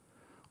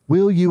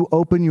 Will you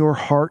open your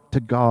heart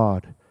to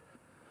God?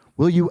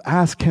 Will you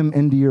ask him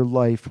into your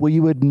life? Will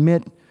you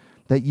admit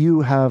that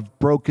you have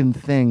broken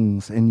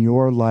things in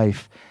your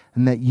life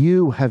and that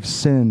you have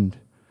sinned,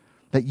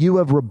 that you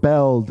have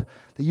rebelled,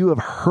 that you have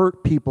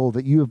hurt people,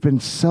 that you have been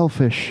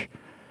selfish,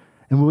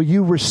 And will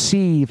you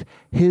receive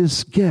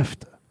his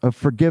gift of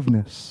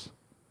forgiveness?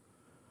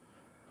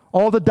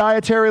 All the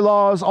dietary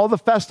laws, all the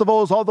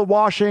festivals, all the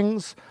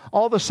washings,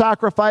 all the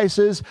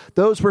sacrifices,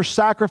 those were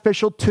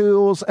sacrificial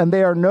tools and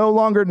they are no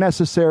longer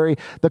necessary.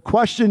 The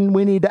question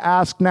we need to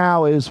ask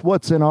now is,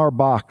 what's in our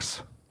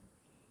box?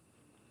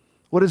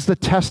 What is the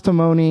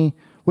testimony?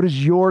 What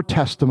is your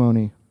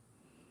testimony?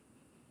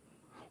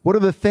 What are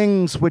the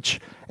things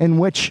in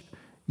which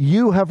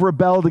you have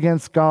rebelled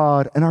against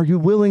God, and are you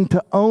willing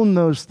to own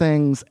those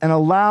things and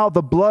allow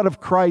the blood of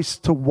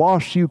Christ to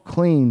wash you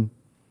clean?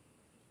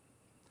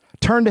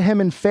 Turn to him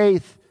in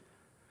faith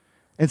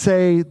and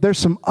say, there's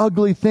some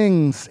ugly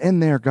things in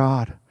there,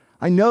 God.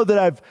 I know that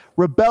I've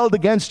rebelled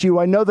against you.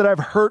 I know that I've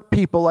hurt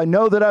people. I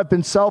know that I've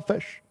been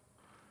selfish.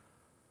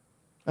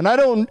 And I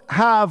don't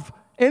have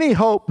any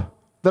hope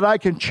that I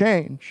can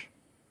change.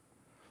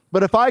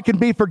 But if I can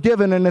be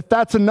forgiven, and if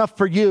that's enough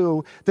for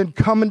you, then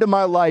come into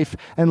my life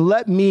and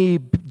let me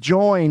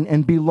join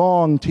and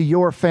belong to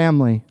your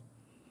family.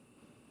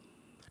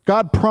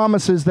 God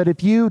promises that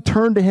if you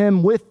turn to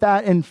him with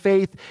that in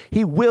faith,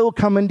 he will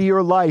come into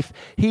your life.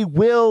 He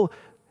will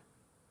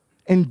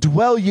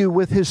indwell you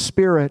with his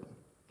Spirit,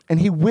 and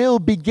he will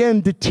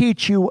begin to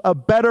teach you a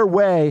better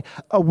way,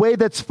 a way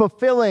that's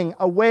fulfilling,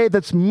 a way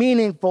that's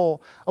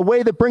meaningful, a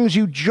way that brings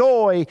you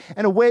joy,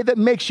 and a way that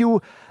makes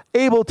you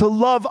able to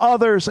love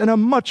others in a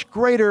much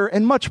greater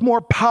and much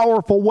more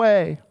powerful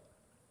way.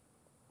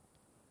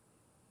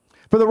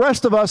 For the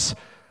rest of us,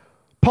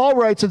 Paul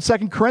writes in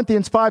 2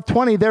 Corinthians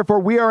 5:20, therefore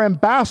we are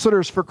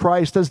ambassadors for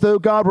Christ, as though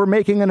God were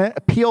making an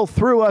appeal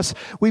through us.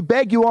 We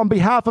beg you on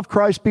behalf of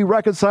Christ, be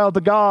reconciled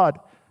to God.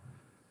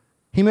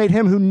 He made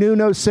him who knew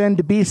no sin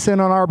to be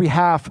sin on our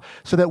behalf,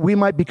 so that we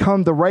might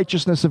become the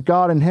righteousness of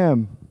God in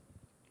him.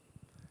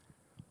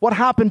 What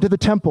happened to the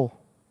temple?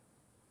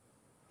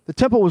 The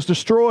temple was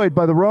destroyed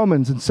by the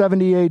Romans in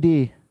 70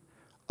 AD,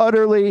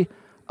 utterly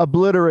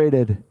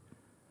obliterated,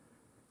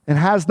 and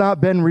has not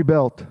been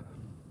rebuilt.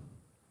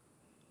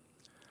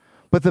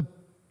 But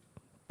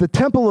the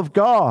temple of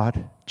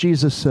God,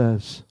 Jesus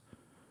says,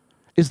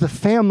 is the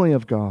family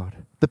of God,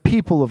 the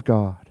people of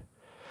God.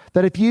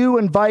 That if you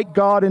invite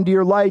God into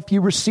your life, you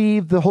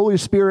receive the Holy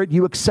Spirit,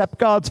 you accept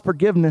God's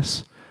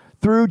forgiveness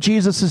through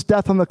Jesus'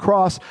 death on the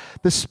cross.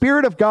 The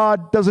Spirit of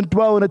God doesn't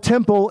dwell in a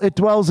temple, it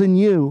dwells in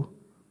you.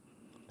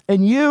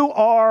 And you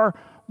are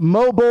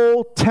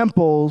mobile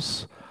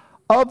temples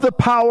of the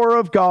power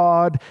of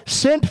God,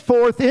 sent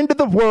forth into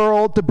the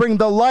world to bring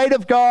the light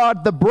of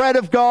God, the bread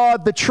of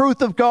God, the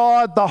truth of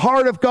God, the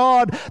heart of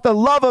God, the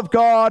love of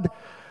God,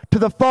 to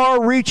the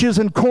far reaches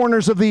and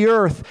corners of the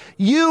earth.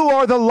 You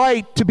are the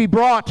light to be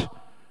brought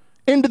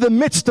into the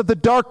midst of the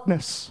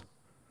darkness.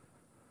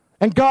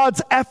 And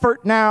God's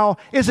effort now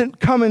isn't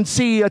come and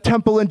see a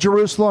temple in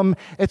Jerusalem.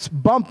 It's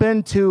bump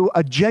into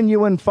a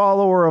genuine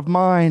follower of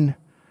mine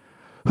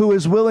who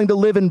is willing to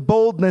live in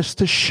boldness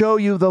to show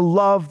you the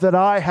love that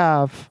I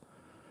have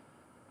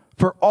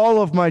for all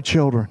of my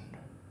children.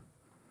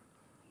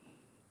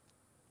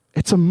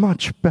 It's a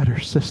much better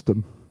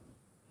system.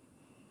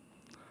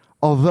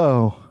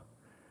 Although,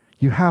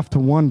 you have to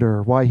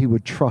wonder why he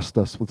would trust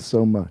us with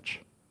so much.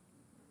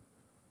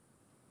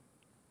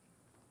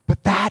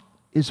 But that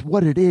is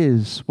what it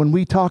is when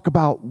we talk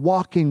about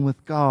walking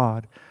with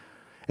God.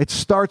 It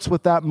starts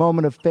with that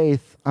moment of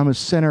faith. I'm a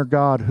sinner,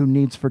 God, who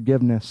needs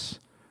forgiveness.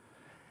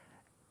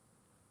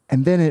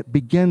 And then it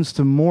begins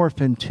to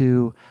morph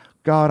into,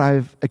 God,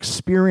 I've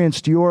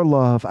experienced your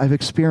love. I've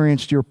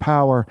experienced your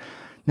power.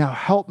 Now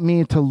help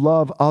me to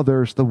love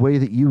others the way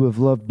that you have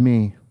loved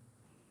me.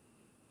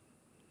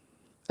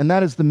 And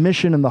that is the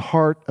mission and the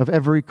heart of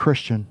every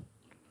Christian,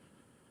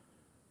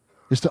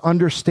 is to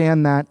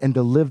understand that and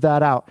to live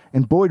that out.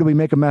 And boy, do we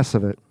make a mess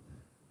of it.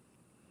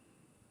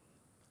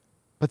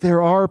 But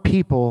there are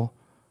people,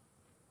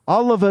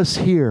 all of us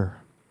here,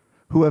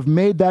 who have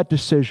made that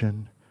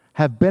decision,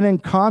 have been in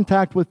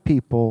contact with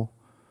people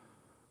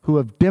who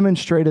have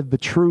demonstrated the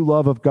true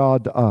love of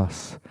God to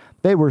us.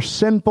 They were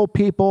sinful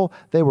people.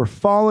 They were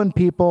fallen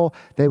people.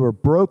 They were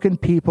broken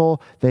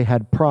people. They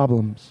had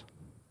problems.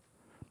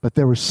 But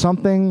there was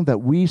something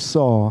that we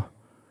saw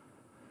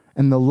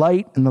in the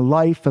light and the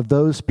life of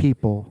those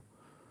people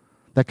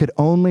that could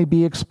only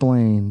be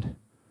explained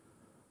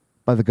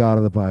by the God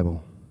of the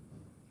Bible.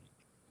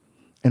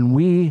 And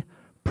we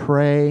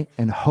pray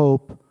and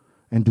hope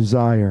and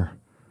desire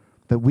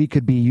that we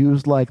could be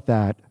used like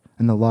that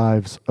in the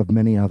lives of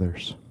many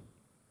others.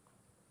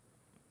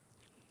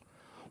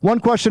 One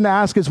question to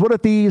ask is, what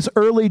if these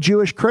early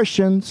Jewish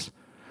Christians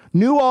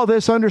knew all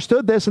this,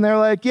 understood this, and they're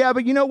like, yeah,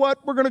 but you know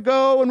what? We're going to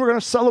go and we're going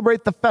to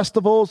celebrate the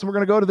festivals and we're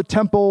going to go to the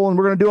temple and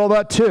we're going to do all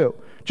that too.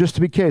 Just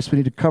to be case, we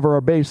need to cover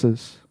our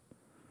bases.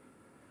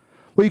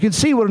 Well, you can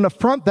see what an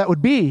affront that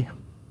would be.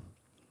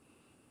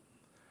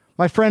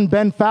 My friend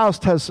Ben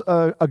Faust has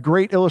a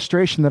great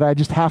illustration that I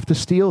just have to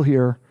steal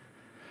here,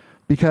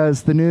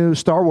 because the new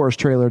Star Wars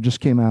trailer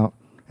just came out,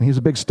 and he's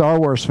a big Star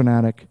Wars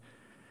fanatic.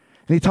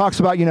 And he talks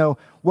about,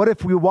 what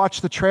if we watch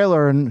the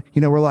trailer and,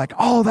 we're like,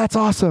 oh, that's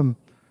awesome.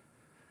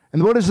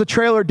 And what is the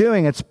trailer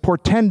doing? It's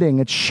portending.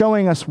 It's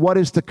showing us what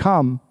is to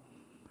come.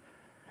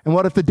 And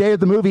what if the day of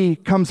the movie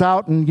comes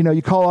out and,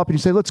 you call up and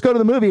you say, let's go to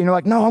the movie. And you're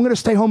like, no, I'm going to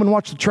stay home and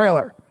watch the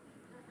trailer.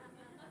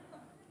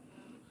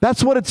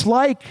 That's what it's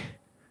like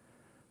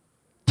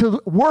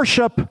to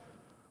worship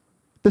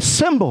the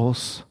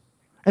symbols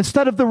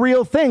instead of the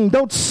real thing.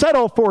 Don't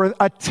settle for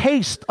a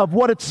taste of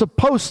what it's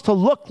supposed to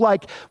look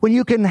like when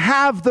you can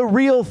have the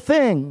real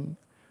thing.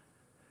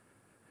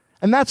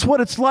 And that's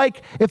what it's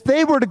like if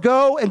they were to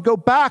go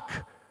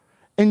back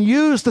and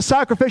use the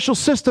sacrificial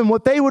system.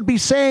 What they would be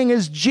saying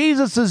is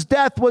Jesus'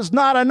 death was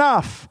not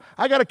enough.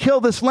 I got to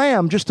kill this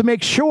lamb just to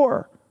make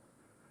sure.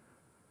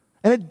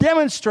 And it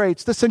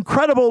demonstrates this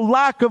incredible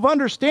lack of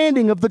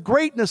understanding of the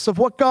greatness of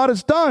what God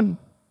has done.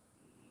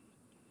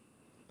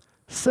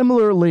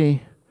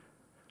 Similarly,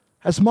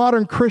 as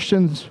modern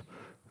Christians,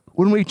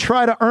 when we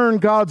try to earn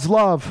God's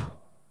love,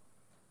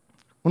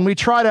 when we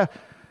try to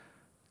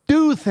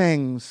do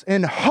things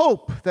in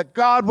hope that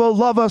God will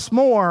love us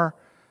more,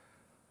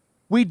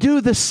 we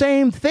do the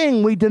same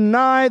thing. We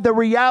deny the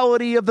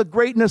reality of the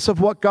greatness of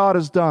what God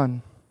has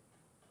done.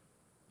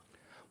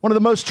 One of the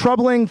most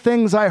troubling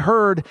things I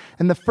heard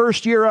in the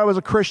first year I was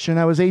a Christian,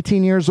 I was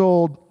 18 years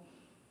old,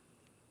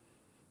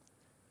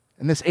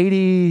 and this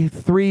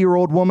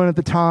 83-year-old woman at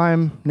the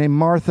time named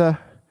Martha,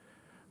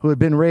 who had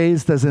been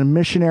raised as a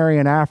missionary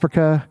in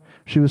Africa,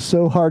 she was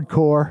so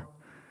hardcore.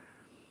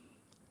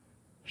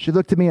 She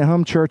looked at me at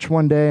home church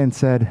one day and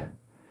said,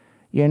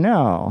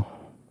 God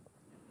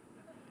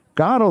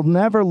will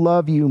never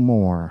love you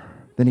more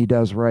than he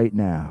does right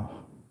now.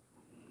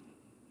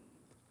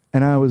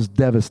 And I was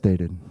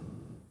devastated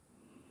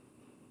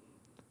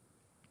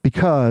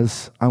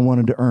because I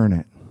wanted to earn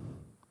it.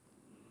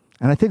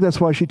 And I think that's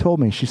why she told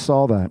me. She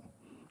saw that.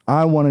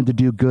 I wanted to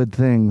do good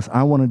things.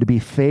 I wanted to be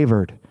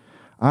favored.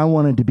 I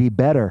wanted to be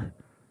better.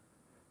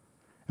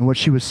 And what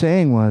she was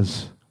saying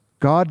was,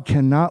 God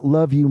cannot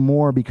love you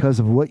more because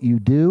of what you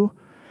do,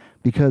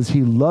 because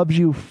he loves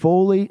you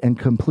fully and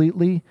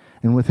completely,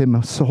 and with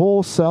his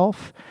whole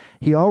self.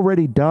 He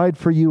already died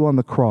for you on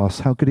the cross.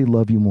 How could he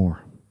love you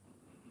more?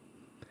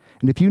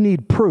 And if you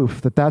need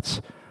proof that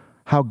that's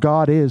how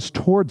God is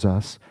towards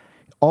us,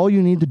 all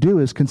you need to do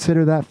is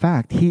consider that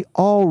fact. He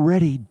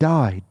already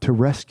died to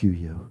rescue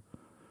you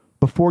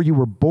before you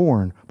were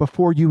born,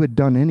 before you had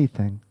done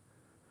anything.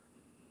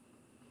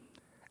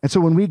 And so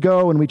when we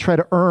go and we try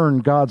to earn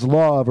God's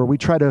love, or we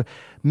try to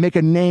make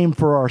a name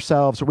for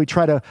ourselves, or we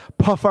try to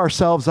puff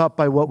ourselves up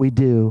by what we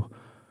do,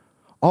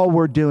 all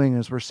we're doing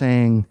is we're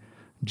saying,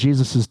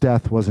 Jesus'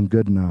 death wasn't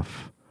good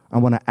enough. I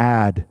want to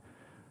add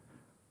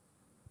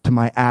to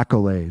my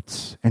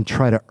accolades and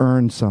try to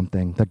earn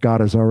something that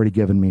God has already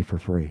given me for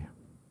free.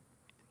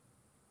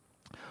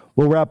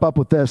 We'll wrap up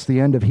with this,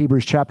 the end of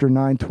Hebrews chapter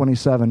 9,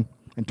 27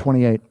 and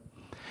 28.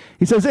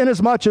 He says,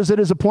 inasmuch as it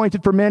is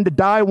appointed for men to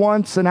die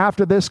once, and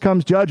after this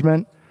comes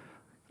judgment.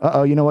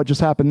 You know what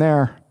just happened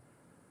there?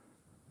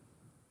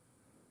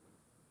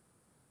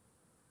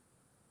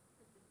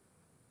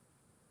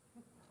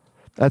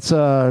 That's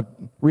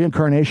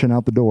reincarnation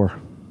out the door.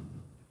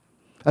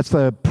 That's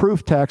the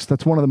proof text.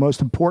 That's one of the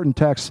most important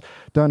texts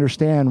to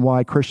understand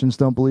why Christians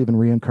don't believe in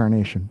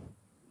reincarnation.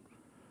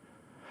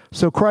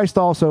 So Christ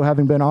also,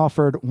 having been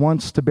offered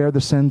once to bear the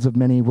sins of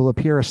many, will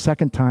appear a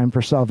second time for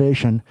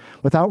salvation,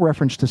 without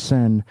reference to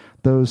sin,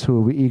 those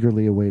who will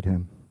eagerly await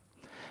him.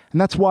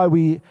 And that's why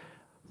we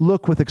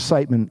look with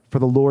excitement for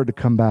the Lord to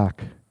come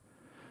back,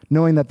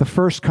 knowing that the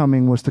first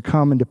coming was to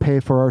come and to pay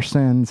for our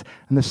sins,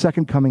 and the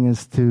second coming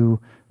is to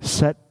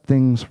set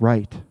things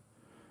right,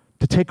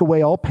 to take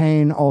away all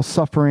pain, all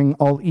suffering,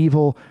 all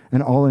evil,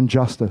 and all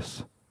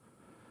injustice.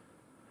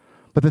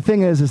 But the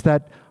thing is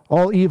that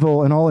all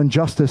evil and all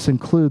injustice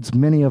includes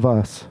many of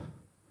us.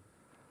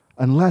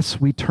 Unless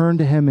we turn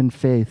to him in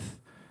faith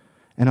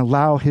and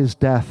allow his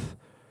death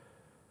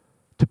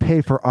to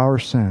pay for our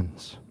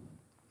sins.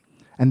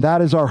 And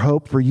that is our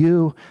hope for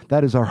you.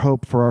 That is our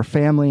hope for our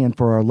family and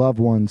for our loved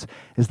ones,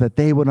 is that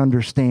they would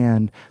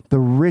understand the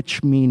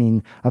rich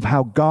meaning of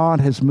how God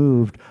has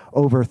moved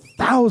over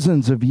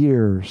thousands of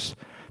years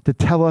to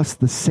tell us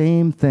the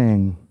same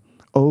thing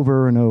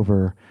over and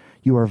over.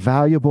 You are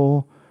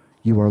valuable.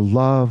 You are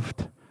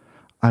loved.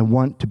 I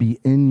want to be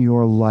in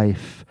your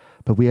life,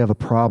 but we have a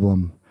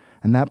problem,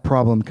 and that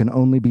problem can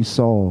only be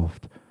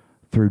solved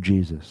through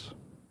Jesus.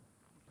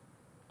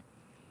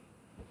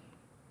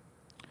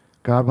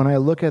 God, when I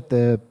look at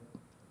the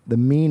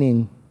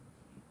meaning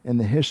and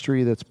the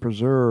history that's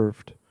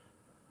preserved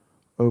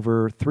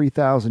over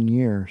 3,000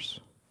 years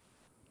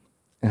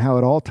and how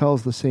it all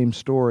tells the same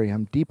story,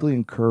 I'm deeply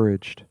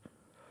encouraged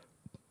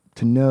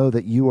to know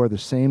that you are the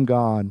same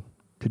God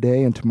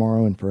today and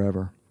tomorrow and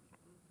forever.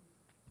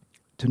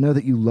 To know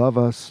that you love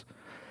us,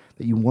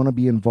 that you want to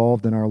be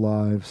involved in our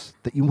lives,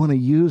 that you want to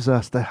use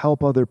us to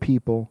help other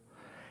people,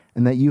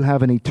 and that you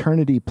have an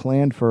eternity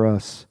planned for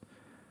us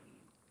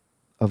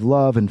of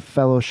love and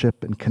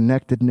fellowship and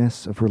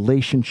connectedness, of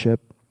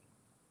relationship.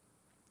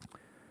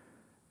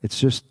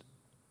 It's just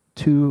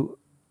too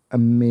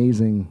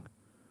amazing,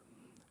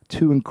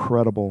 too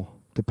incredible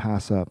to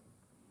pass up.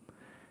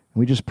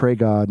 We just pray,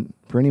 God,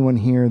 for anyone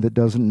here that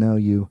doesn't know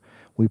you,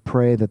 we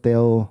pray that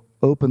they'll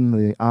open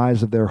the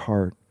eyes of their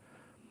heart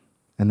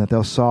and that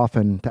they'll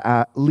soften to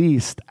at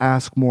least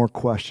ask more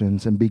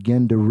questions and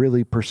begin to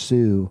really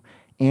pursue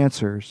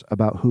answers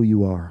about who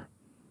you are.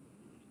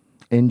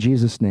 In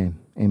Jesus' name,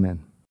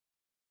 amen.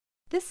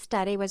 This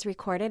study was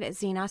recorded at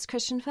Xenos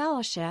Christian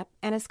Fellowship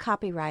and is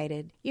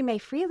copyrighted. You may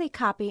freely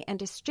copy and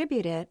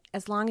distribute it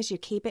as long as you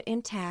keep it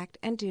intact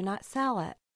and do not sell it.